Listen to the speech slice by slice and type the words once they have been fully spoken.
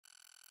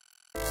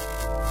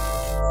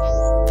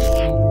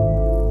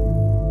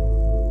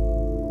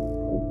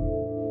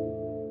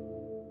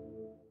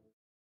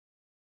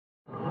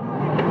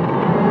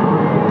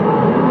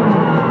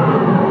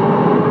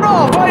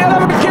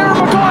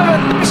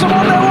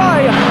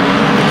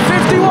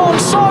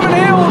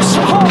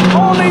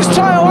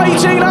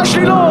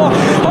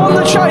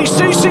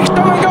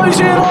267 goes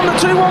in on the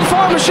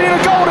 215 machine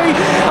of Goldie.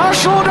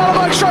 Short down the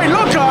back straight.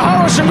 Look at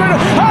Harrison Gritter.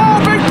 Oh,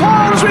 big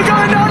pile as we go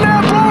down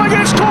now. Blower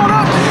gets caught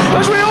up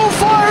as we all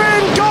fire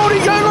in.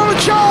 Goldie going on the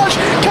charge.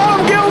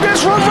 Callum Gill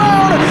gets run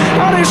round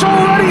and it's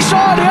already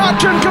started.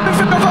 Action coming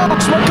for the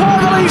Fox.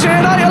 McCarthy's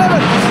in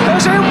 8-11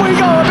 as in we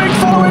go. A big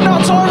following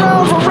that time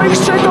round from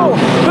Reece Tingle,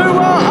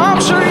 who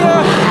absolutely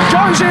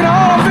goes in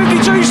hard on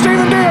 52.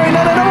 Stephen Deering,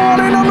 and another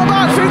one in on the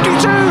back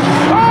 52.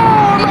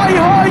 Oh, May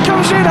High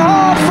comes in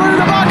hard through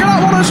the back of that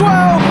one as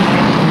well.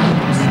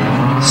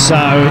 So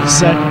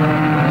it's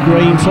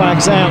green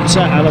flags out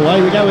and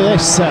away we go with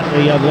this.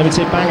 The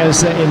Unlimited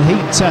Bangers in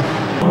heat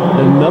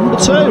number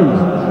 2.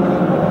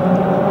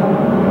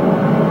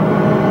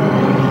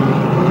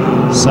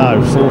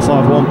 So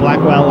 451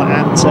 Blackwell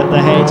at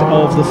the head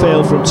of the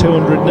field from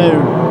 200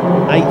 noon.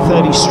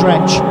 8:30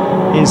 stretch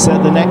is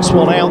the next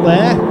one out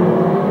there.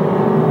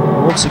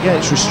 Once again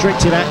it's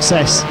restricted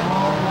access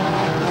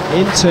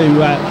into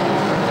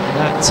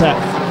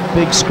that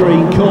big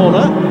screen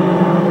corner.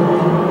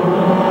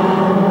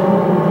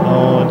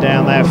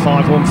 Down there,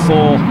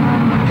 514.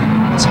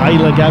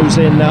 Taylor goes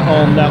in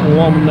on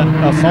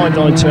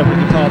 592, I beg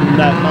your pardon,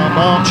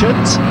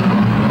 Marchant.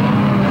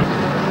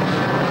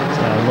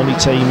 So Money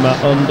Team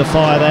under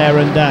fire there,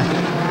 and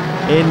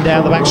in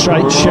down the back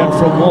straight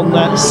from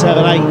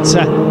 178.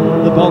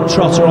 The Bog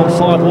Trotter on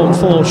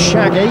 514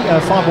 Shaggy,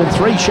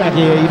 513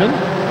 Shaggy even.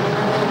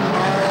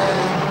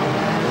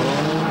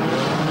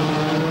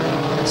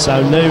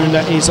 So Noon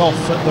is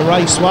off at the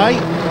raceway.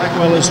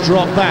 Blackwell has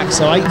dropped back,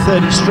 so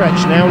 8:30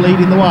 stretch now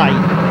leading the way.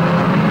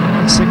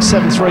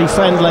 673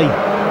 Fendley,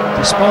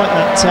 despite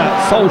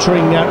that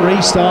faltering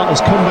restart,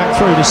 has come back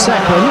through to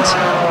second.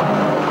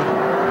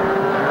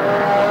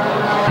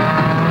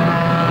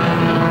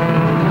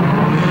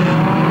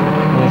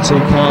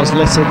 Two cars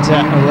littered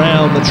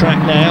around the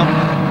track now.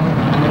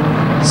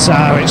 So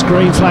it's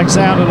green flags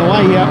out and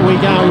away we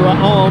go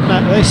on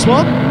this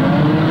one.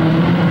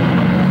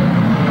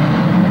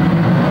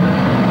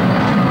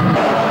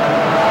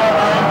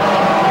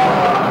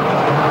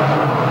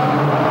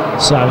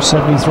 So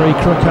 73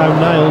 Crooko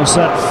nails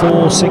at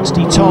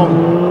 460 Tom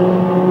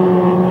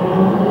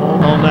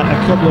on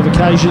a couple of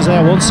occasions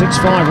there.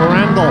 165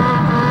 Randall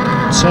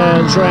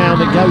turns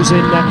round and goes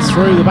in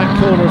through the back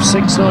corner of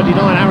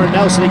 699. Aaron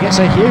Nelson, he gets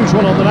a huge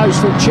one on the nose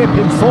from Chip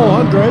in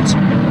 400. So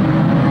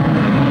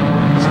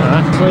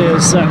that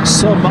clears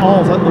some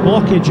of the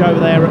blockage over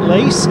there at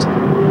least.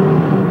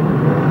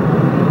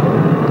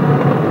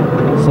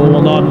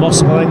 419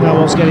 Mossop, I think that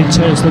one's getting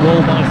turned to the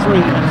wall by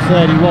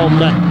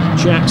 331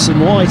 Jackson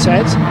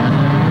Whitehead.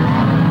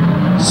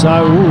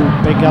 So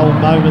big old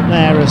moment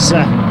there as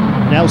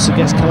Nelson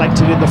gets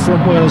collected in the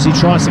front wheel as he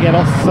tries to get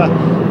off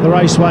the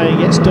raceway. He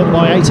gets done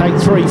by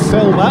 883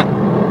 Filmer.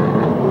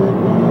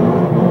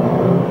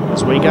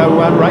 As we go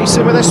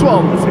racing with this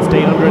one,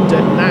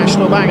 1500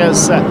 National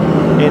Bangers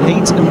in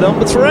heat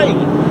number 3.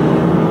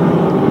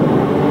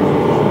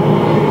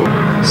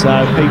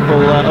 So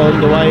people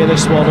underway in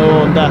this one,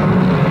 and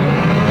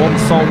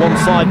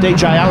 1415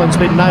 DJ Allen's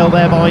been nailed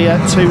there by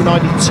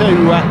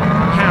 292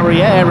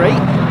 Harry Airy.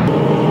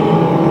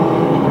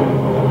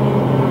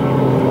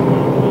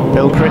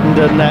 Bill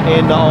Crittenden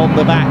in on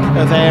the back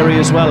of Airy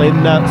as well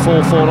in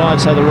 449.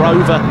 So the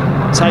Rover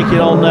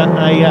taking on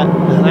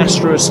an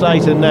Astra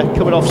Estate and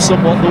coming off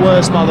somewhat the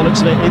worst by the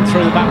looks of it, in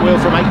through the back wheel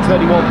from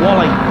 831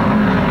 Wally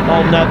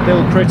on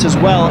Bill Critt as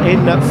well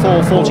in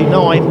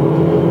 449.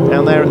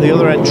 Down there at the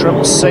other end,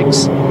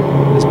 666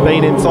 has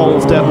been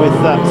involved with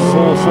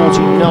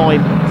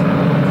 449.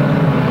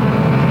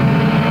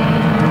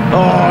 Oh,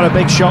 and a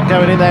big shot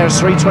going in there as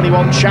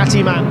 321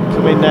 Chatty Man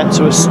coming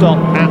to a stop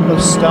at the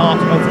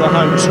start of the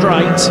home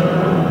straight.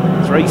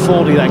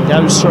 340 then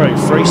goes through.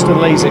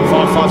 Freeston leads it.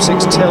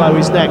 556 Tillo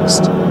is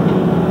next.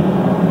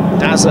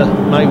 Dazza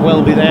may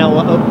well be now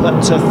up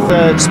at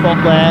third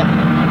spot there.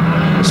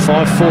 It's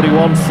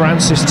 541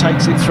 Francis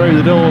takes it through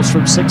the doors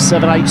from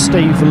 678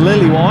 Steve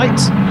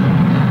Lillywhite.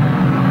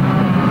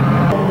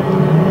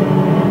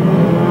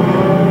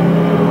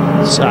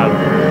 So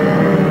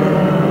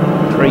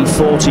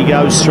 340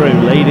 goes through,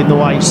 leading the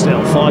way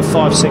still.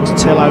 556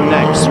 Tillo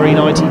next,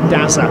 390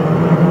 Dazza.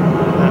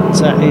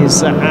 That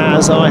is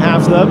as I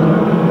have them.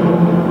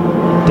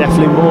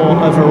 Definitely more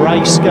of a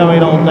race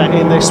going on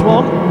in this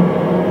one.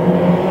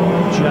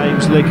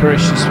 James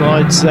Licorice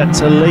decides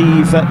to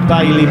leave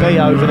Bailey B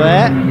over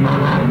there.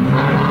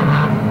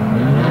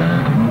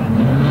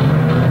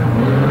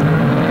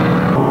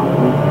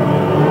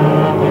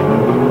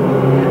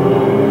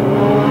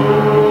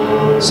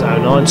 So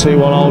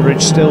 921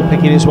 Aldridge still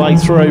picking his way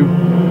through,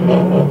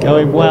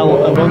 going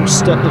well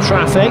amongst the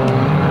traffic.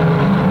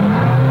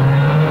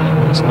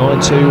 It's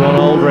 921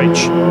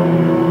 Aldridge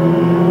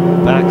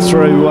back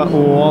through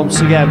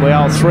once again. We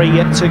are 3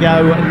 yet to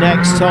go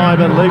next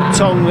time, and Luke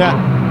Tonga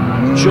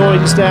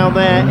joins down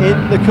there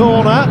in the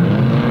corner.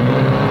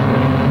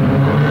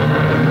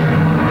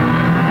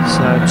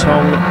 So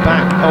Tong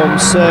back on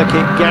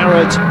circuit.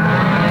 Garrett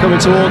coming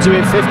towards him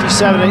in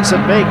 57. It's a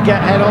big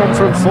head on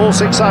from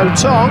 460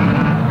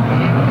 Tong.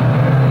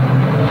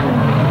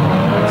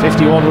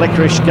 351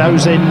 Licorice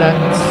goes in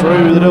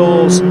through the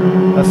doors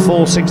of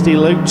 460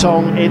 Luke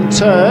Tong in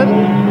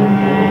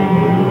turn.